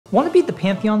Want to beat the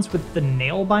Pantheons with the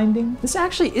nail binding? This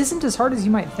actually isn't as hard as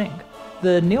you might think.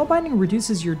 The nail binding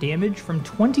reduces your damage from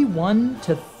 21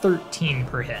 to 13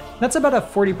 per hit. That's about a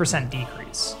 40%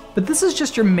 decrease. But this is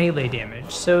just your melee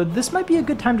damage, so this might be a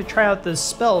good time to try out those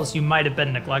spells you might have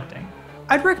been neglecting.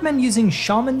 I'd recommend using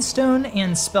Shaman Stone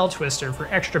and Spell Twister for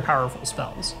extra powerful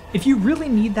spells. If you really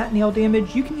need that nail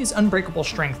damage, you can use Unbreakable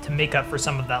Strength to make up for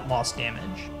some of that lost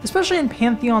damage. Especially in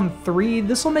Pantheon 3,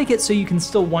 this will make it so you can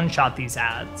still one-shot these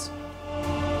adds.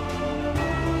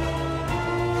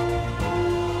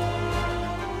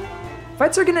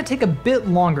 Fights are going to take a bit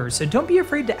longer, so don't be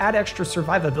afraid to add extra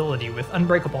survivability with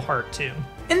Unbreakable Heart too.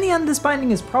 In the end, this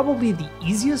binding is probably the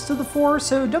easiest of the four,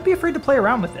 so don't be afraid to play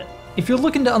around with it. If you're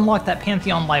looking to unlock that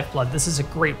Pantheon Lifeblood, this is a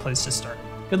great place to start.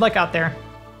 Good luck out there.